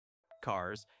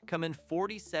Cars come in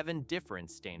 47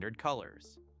 different standard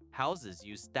colors. Houses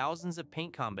use thousands of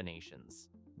paint combinations.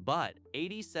 But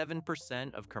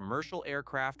 87% of commercial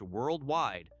aircraft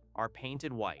worldwide are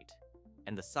painted white.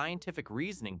 And the scientific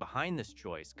reasoning behind this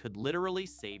choice could literally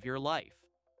save your life.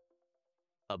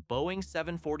 A Boeing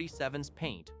 747's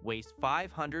paint weighs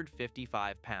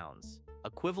 555 pounds,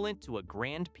 equivalent to a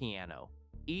grand piano.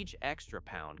 Each extra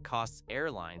pound costs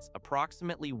airlines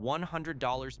approximately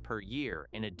 $100 per year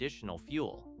in additional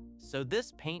fuel. So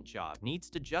this paint job needs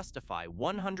to justify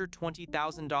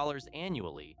 $120,000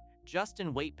 annually just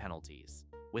in weight penalties.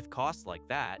 With costs like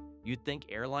that, you'd think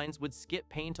airlines would skip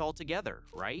paint altogether,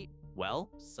 right? Well,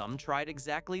 some tried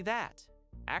exactly that.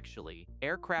 Actually,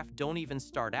 aircraft don't even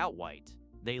start out white.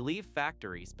 They leave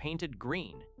factories painted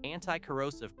green,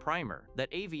 anti-corrosive primer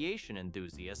that aviation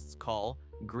enthusiasts call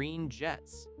green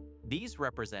jets. These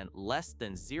represent less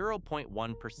than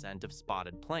 0.1% of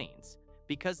spotted planes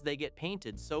because they get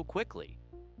painted so quickly.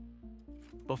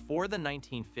 Before the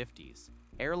 1950s,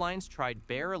 airlines tried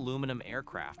bare aluminum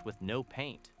aircraft with no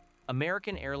paint.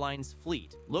 American Airlines'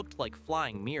 fleet looked like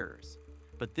flying mirrors,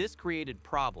 but this created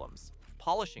problems.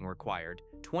 Polishing required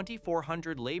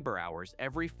 2,400 labor hours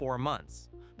every 4 months.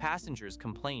 Passengers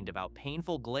complained about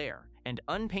painful glare, and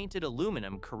unpainted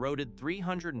aluminum corroded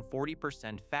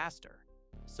 340% faster.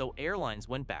 So airlines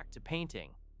went back to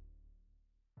painting.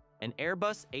 An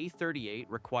Airbus A380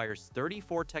 requires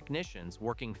 34 technicians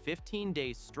working 15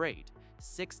 days straight,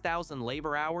 6,000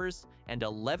 labor hours, and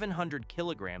 1,100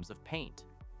 kilograms of paint.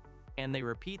 And they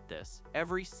repeat this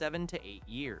every 7 to 8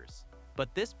 years.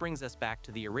 But this brings us back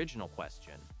to the original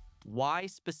question: why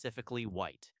specifically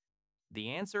white? The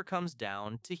answer comes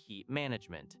down to heat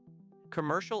management.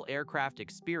 Commercial aircraft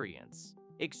experience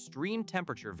extreme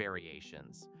temperature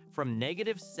variations from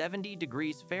 -70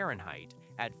 degrees Fahrenheit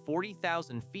at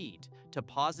 40,000 feet to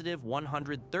positive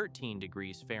 113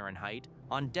 degrees Fahrenheit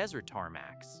on desert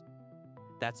tarmacs.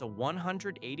 That's a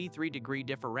 183-degree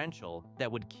differential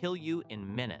that would kill you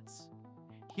in minutes.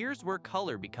 Here's where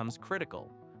color becomes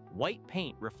critical. White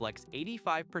paint reflects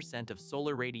 85% of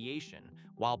solar radiation,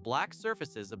 while black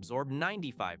surfaces absorb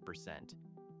 95%.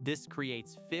 This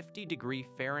creates 50-degree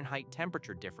Fahrenheit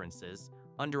temperature differences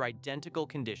under identical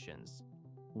conditions.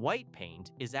 White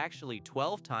paint is actually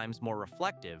 12 times more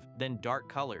reflective than dark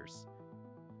colors.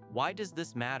 Why does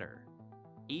this matter?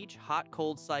 Each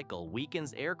hot-cold cycle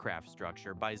weakens aircraft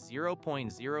structure by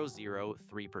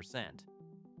 0.003%.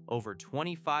 Over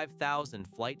 25,000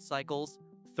 flight cycles,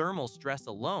 thermal stress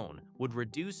alone would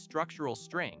reduce structural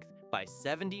strength by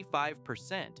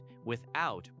 75%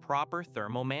 without proper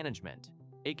thermal management.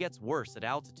 It gets worse at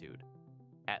altitude.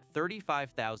 At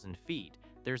 35,000 feet,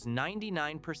 there's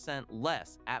 99%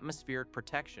 less atmospheric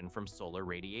protection from solar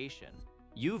radiation.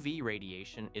 UV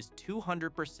radiation is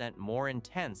 200% more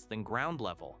intense than ground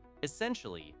level.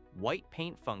 Essentially, white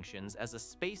paint functions as a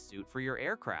spacesuit for your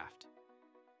aircraft.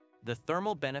 The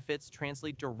thermal benefits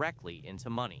translate directly into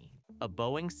money. A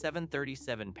Boeing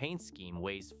 737 paint scheme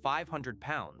weighs 500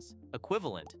 pounds,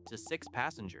 equivalent to 6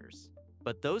 passengers.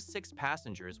 But those 6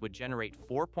 passengers would generate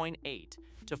 $4.8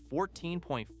 to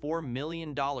 $14.4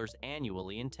 million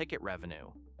annually in ticket revenue.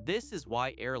 This is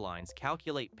why airlines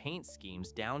calculate paint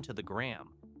schemes down to the gram.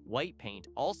 White paint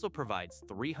also provides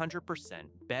 300%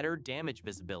 better damage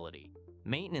visibility.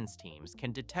 Maintenance teams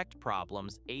can detect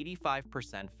problems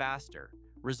 85% faster,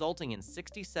 resulting in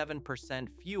 67%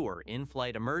 fewer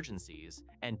in-flight emergencies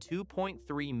and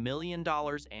 $2.3 million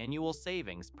annual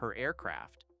savings per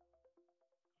aircraft.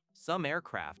 Some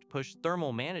aircraft push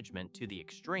thermal management to the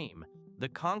extreme. The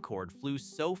Concorde flew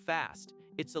so fast,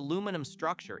 its aluminum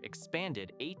structure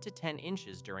expanded 8 to 10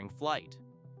 inches during flight.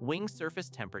 Wing surface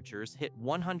temperatures hit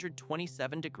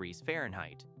 127 degrees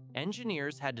Fahrenheit.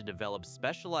 Engineers had to develop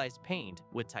specialized paint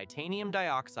with titanium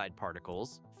dioxide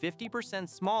particles 50%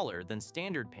 smaller than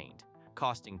standard paint,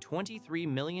 costing $23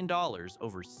 million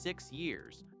over 6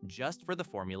 years just for the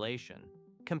formulation.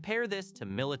 Compare this to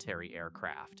military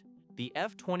aircraft. The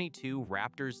F-22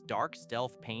 Raptor's dark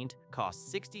stealth paint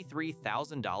costs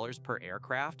 $63,000 per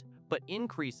aircraft, but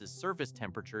increases surface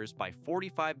temperatures by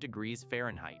 45 degrees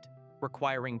Fahrenheit,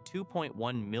 requiring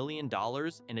 $2.1 million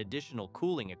in additional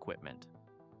cooling equipment.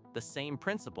 The same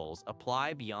principles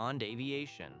apply beyond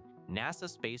aviation. NASA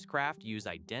spacecraft use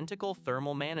identical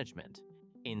thermal management.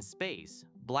 In space,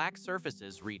 black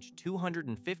surfaces reach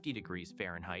 250 degrees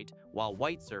Fahrenheit, while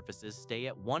white surfaces stay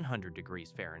at 100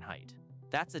 degrees Fahrenheit.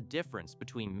 That's a difference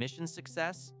between mission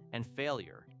success and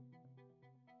failure.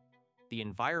 The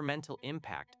environmental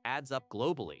impact adds up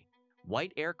globally.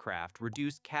 White aircraft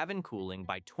reduce cabin cooling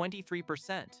by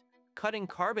 23%, cutting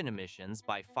carbon emissions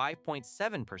by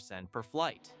 5.7% per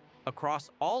flight. Across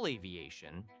all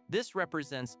aviation, this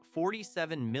represents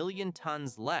 47 million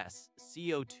tons less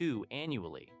CO2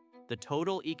 annually. The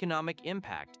total economic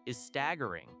impact is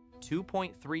staggering: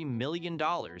 $2.3 million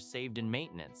saved in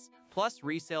maintenance, plus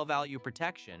resale value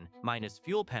protection minus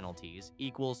fuel penalties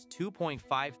equals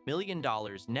 $2.5 million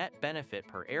net benefit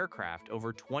per aircraft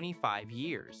over 25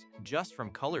 years, just from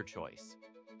color choice.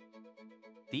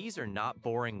 These are not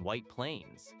boring white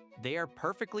planes. They are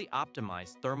perfectly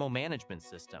optimized thermal management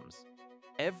systems.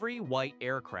 Every white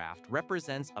aircraft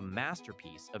represents a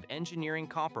masterpiece of engineering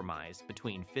compromise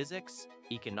between physics,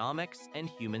 economics, and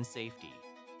human safety.